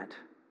behind that.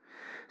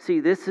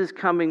 See, this is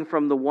coming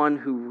from the one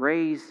who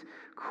raised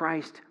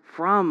Christ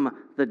from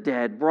the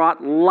dead,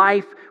 brought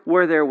life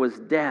where there was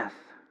death.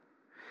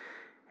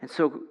 And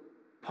so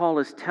Paul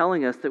is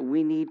telling us that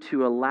we need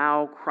to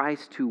allow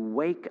Christ to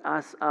wake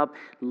us up,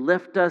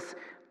 lift us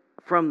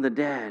from the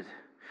dead,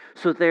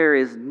 so there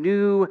is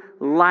new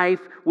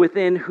life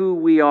within who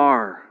we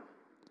are.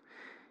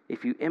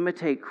 If you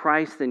imitate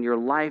Christ, then your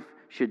life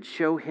should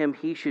show Him.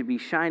 He should be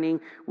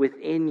shining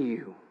within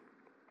you.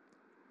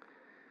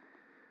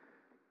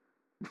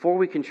 Before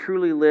we can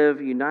truly live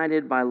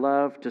united by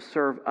love to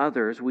serve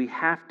others, we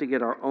have to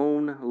get our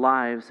own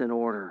lives in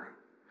order.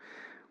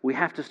 We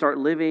have to start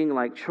living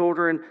like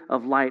children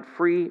of light,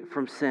 free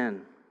from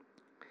sin.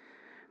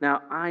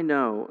 Now, I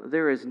know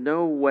there is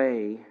no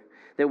way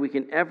that we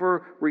can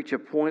ever reach a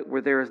point where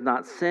there is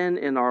not sin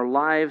in our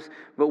lives,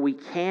 but we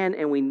can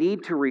and we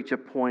need to reach a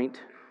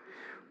point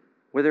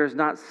where there is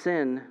not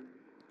sin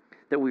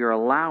that we are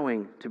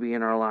allowing to be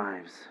in our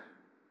lives.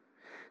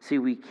 See,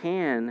 we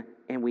can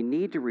and we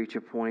need to reach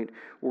a point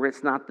where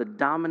it's not the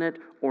dominant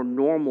or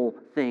normal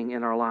thing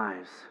in our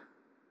lives.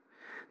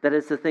 That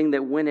it's the thing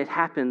that when it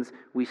happens,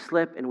 we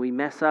slip and we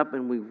mess up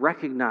and we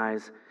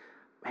recognize,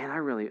 man, I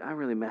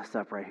really messed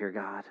up right here,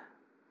 God.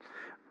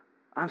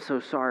 I'm so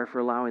sorry for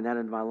allowing that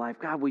into my life.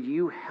 God, will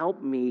you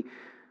help me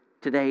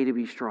today to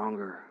be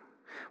stronger?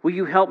 Will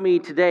you help me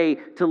today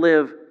to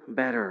live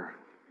better?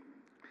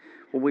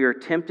 When we are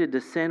tempted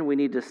to sin, we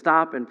need to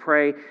stop and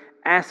pray.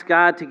 Ask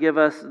God to give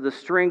us the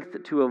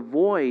strength to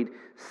avoid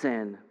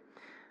sin.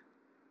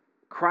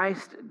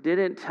 Christ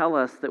didn't tell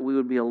us that we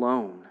would be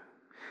alone.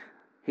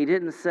 He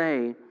didn't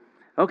say,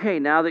 "Okay,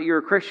 now that you're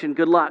a Christian,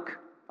 good luck.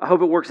 I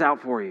hope it works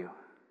out for you."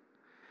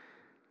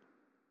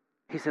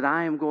 He said,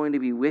 "I am going to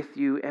be with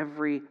you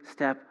every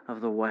step of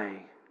the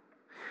way."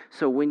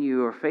 So when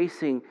you are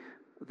facing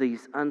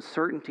these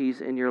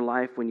uncertainties in your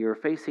life, when you're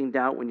facing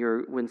doubt,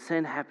 when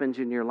sin happens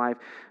in your life,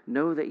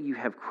 know that you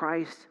have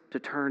Christ to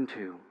turn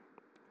to.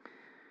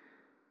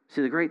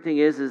 See, the great thing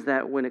is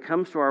that when it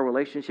comes to our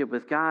relationship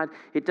with God,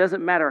 it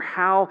doesn't matter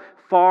how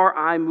far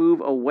I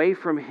move away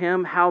from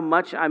Him, how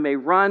much I may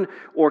run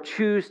or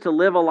choose to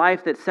live a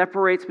life that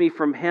separates me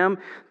from Him.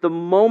 The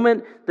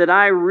moment that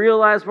I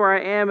realize where I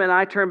am and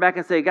I turn back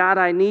and say, "God,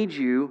 I need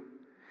you,"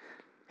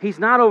 He's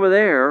not over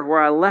there where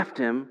I left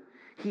Him.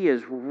 He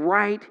is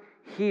right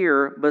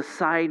here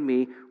beside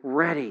me,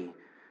 ready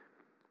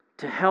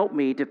to help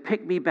me, to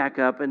pick me back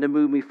up and to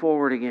move me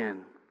forward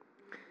again.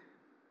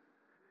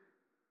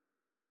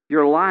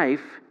 Your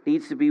life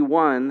needs to be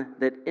one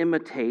that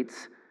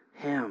imitates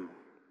Him.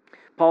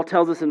 Paul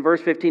tells us in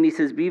verse 15, he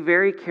says, "Be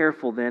very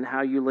careful then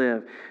how you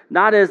live,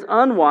 not as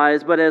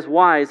unwise, but as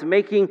wise,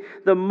 making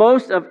the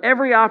most of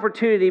every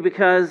opportunity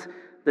because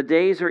the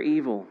days are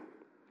evil.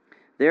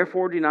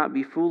 Therefore do not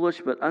be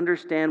foolish, but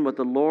understand what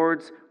the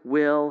Lord's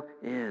will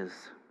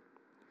is."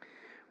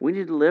 We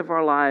need to live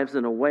our lives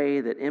in a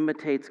way that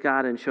imitates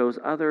God and shows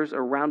others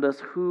around us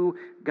who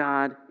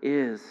God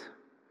is.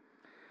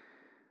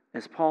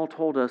 As Paul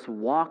told us,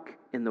 walk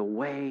in the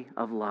way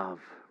of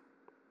love.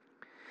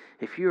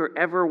 If you are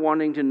ever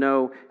wanting to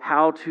know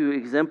how to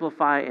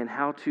exemplify and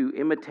how to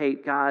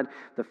imitate God,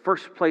 the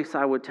first place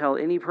I would tell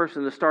any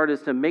person to start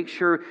is to make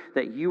sure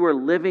that you are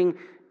living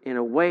in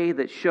a way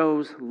that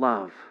shows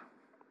love.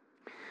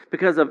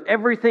 Because of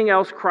everything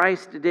else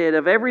Christ did,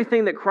 of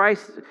everything that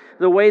Christ,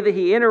 the way that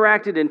He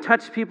interacted and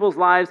touched people's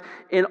lives,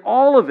 in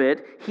all of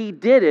it, He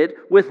did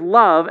it with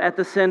love at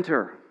the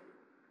center.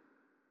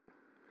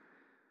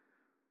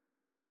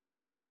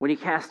 When He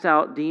cast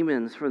out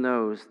demons from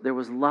those, there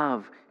was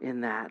love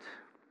in that.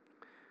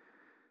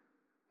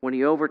 When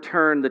He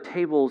overturned the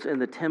tables in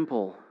the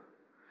temple,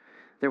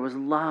 There was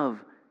love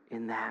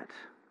in that.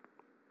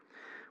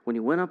 When he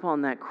went up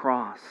on that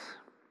cross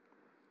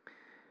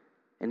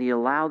and he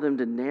allowed them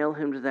to nail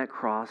him to that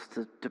cross,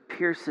 to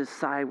pierce his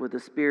side with a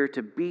spear,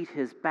 to beat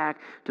his back,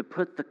 to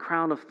put the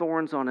crown of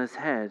thorns on his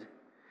head,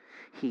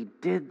 he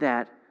did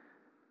that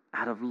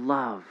out of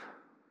love.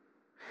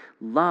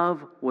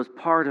 Love was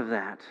part of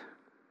that.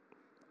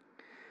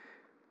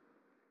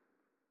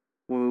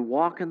 When we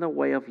walk in the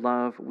way of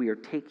love, we are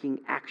taking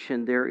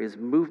action. There is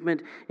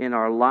movement in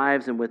our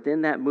lives, and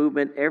within that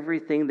movement,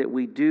 everything that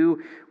we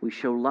do, we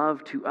show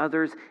love to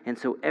others, and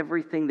so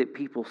everything that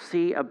people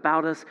see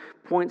about us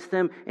points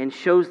them and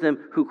shows them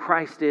who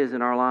Christ is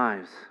in our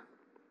lives.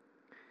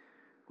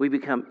 We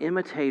become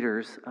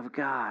imitators of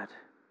God.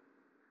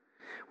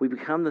 We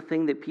become the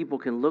thing that people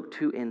can look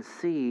to and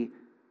see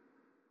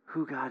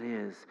who God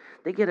is.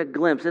 They get a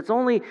glimpse.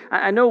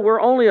 I know we're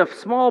only a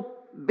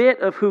small bit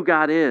of who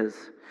God is.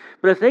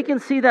 But if they can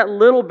see that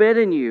little bit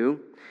in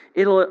you,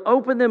 it'll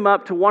open them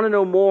up to want to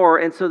know more,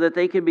 and so that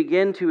they can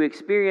begin to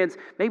experience,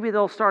 maybe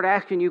they'll start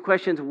asking you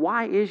questions,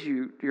 why is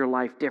your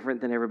life different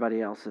than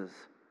everybody else's?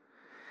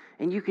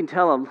 And you can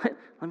tell them,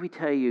 let me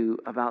tell you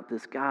about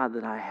this God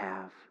that I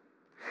have.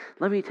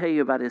 Let me tell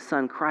you about His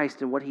Son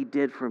Christ and what He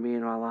did for me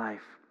in my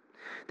life.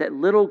 That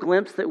little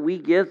glimpse that we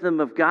give them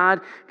of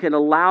God can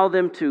allow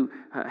them to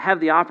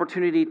have the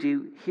opportunity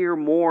to hear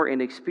more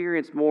and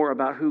experience more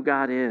about who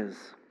God is.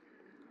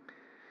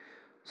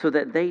 So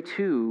that they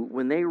too,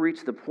 when they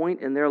reach the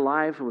point in their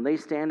lives, when they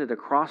stand at a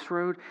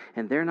crossroad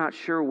and they're not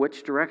sure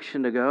which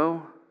direction to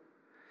go,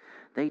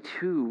 they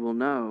too will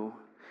know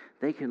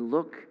they can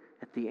look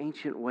at the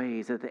ancient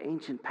ways, at the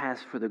ancient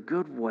paths for the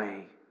good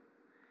way.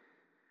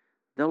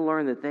 They'll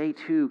learn that they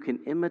too can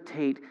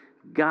imitate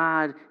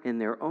God in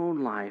their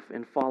own life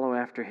and follow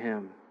after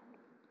Him.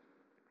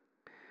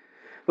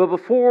 But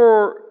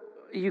before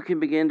you can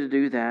begin to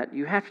do that,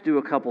 you have to do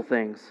a couple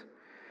things.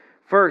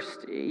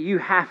 First, you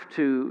have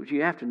to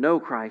know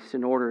Christ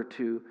in order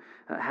to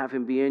have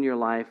Him be in your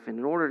life. And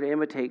in order to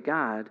imitate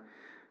God,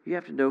 you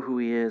have to know who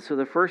He is. So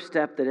the first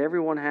step that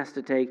everyone has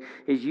to take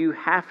is you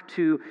have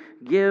to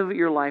give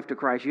your life to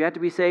Christ. You have to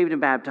be saved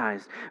and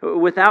baptized.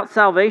 Without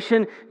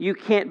salvation, you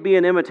can't be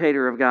an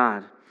imitator of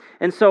God.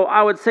 And so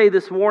I would say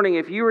this morning,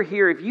 if you are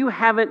here, if you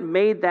haven't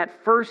made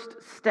that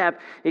first step,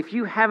 if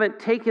you haven't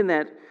taken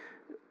that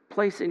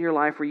place in your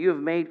life where you have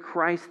made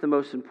Christ the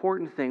most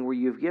important thing, where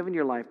you've given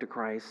your life to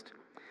Christ,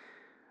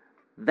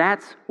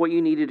 that's what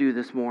you need to do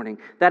this morning.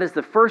 That is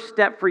the first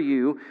step for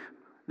you.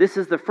 This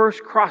is the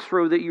first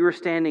crossroad that you are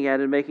standing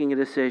at in making a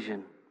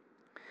decision.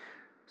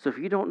 So if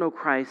you don't know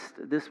Christ,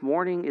 this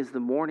morning is the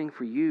morning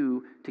for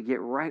you to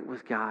get right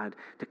with God,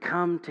 to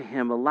come to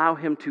Him, allow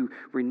Him to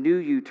renew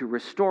you, to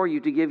restore you,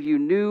 to give you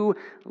new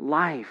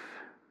life.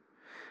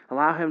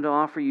 Allow Him to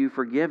offer you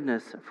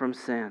forgiveness from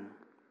sin.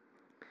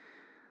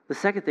 The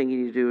second thing you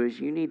need to do is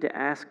you need to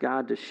ask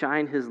God to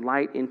shine His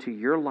light into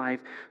your life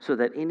so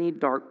that any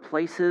dark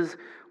places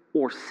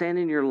or sin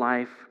in your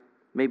life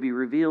may be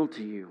revealed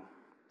to you.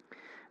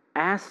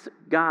 Ask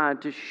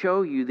God to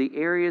show you the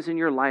areas in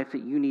your life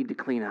that you need to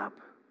clean up.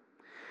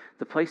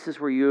 The places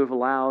where you have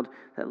allowed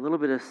that little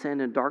bit of sin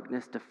and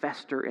darkness to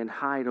fester and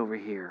hide over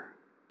here.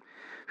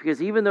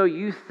 Because even though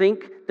you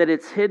think that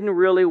it's hidden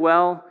really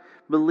well,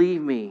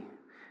 believe me,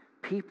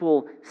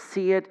 people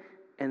see it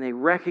and they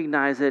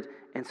recognize it.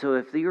 And so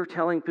if you're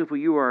telling people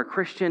you are a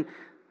Christian,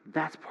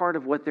 that's part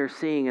of what they're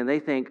seeing. And they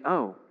think,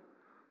 oh,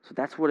 so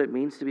that's what it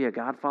means to be a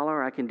God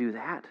follower? I can do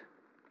that.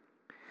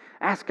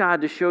 Ask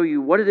God to show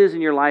you what it is in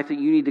your life that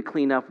you need to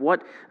clean up,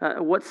 what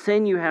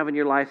sin you have in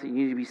your life that you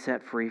need to be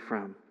set free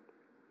from.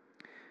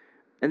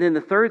 And then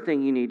the third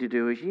thing you need to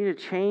do is you need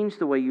to change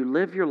the way you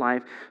live your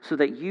life so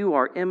that you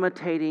are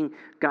imitating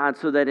God,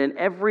 so that in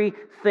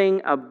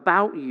everything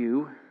about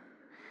you,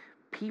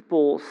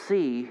 people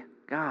see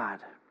God.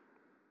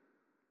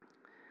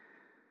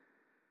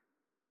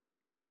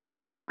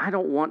 I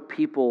don't want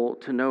people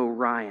to know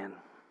Ryan,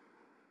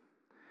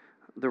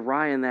 the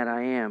Ryan that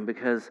I am,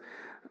 because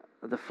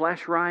the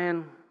flesh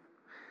Ryan,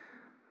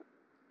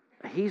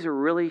 he's a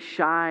really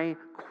shy,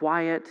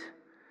 quiet,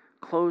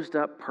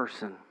 closed-up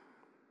person.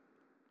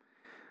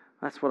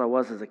 That's what I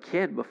was as a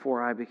kid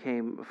before I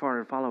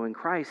started following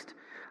Christ.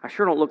 I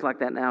sure don't look like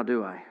that now,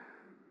 do I?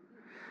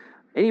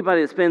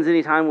 Anybody that spends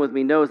any time with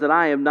me knows that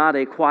I am not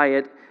a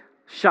quiet,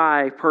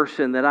 shy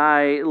person, that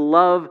I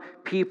love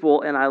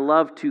people and I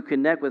love to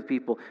connect with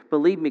people.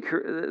 Believe me,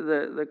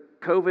 the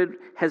COVID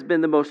has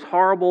been the most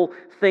horrible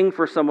thing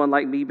for someone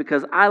like me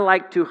because I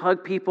like to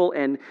hug people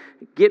and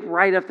get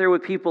right up there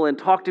with people and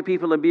talk to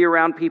people and be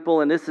around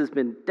people, and this has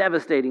been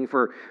devastating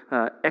for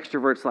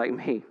extroverts like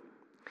me.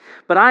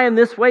 But I am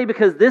this way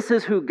because this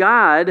is who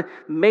God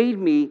made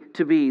me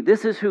to be.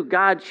 This is who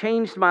God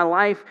changed my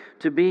life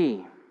to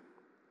be.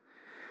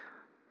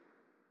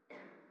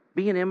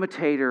 Be an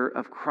imitator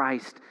of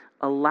Christ.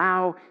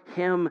 Allow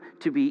Him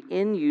to be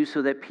in you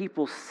so that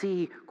people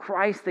see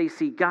Christ. They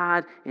see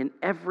God in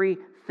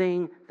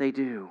everything they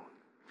do,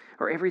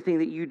 or everything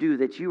that you do,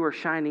 that you are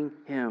shining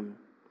Him.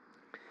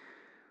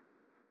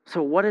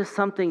 So what is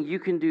something you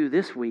can do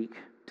this week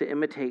to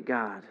imitate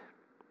God?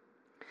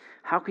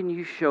 How can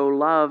you show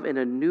love in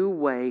a new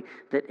way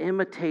that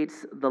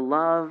imitates the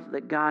love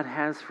that God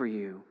has for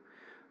you,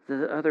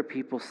 that other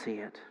people see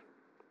it?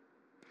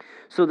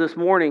 So this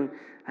morning,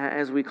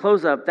 as we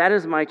close up, that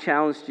is my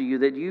challenge to you,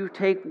 that you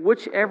take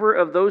whichever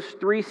of those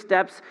 3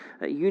 steps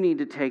that you need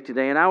to take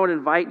today. And I would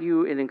invite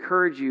you and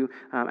encourage you,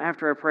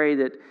 after I pray,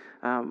 that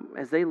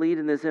as they lead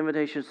in this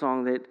invitation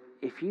song, that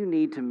if you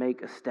need to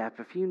make a step,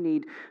 if you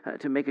need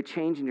to make a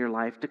change in your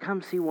life, to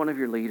come see one of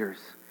your leaders.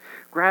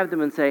 Grab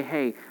them and say,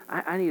 hey,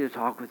 I need to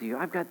talk with you.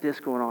 I've got this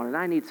going on, and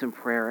I need some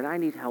prayer, and I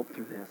need help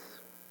through this.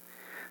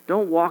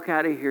 Don't walk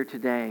out of here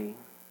today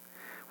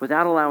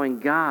without allowing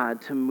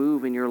God to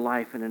move in your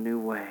life in a new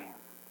way.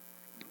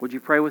 Would you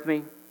pray with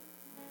me?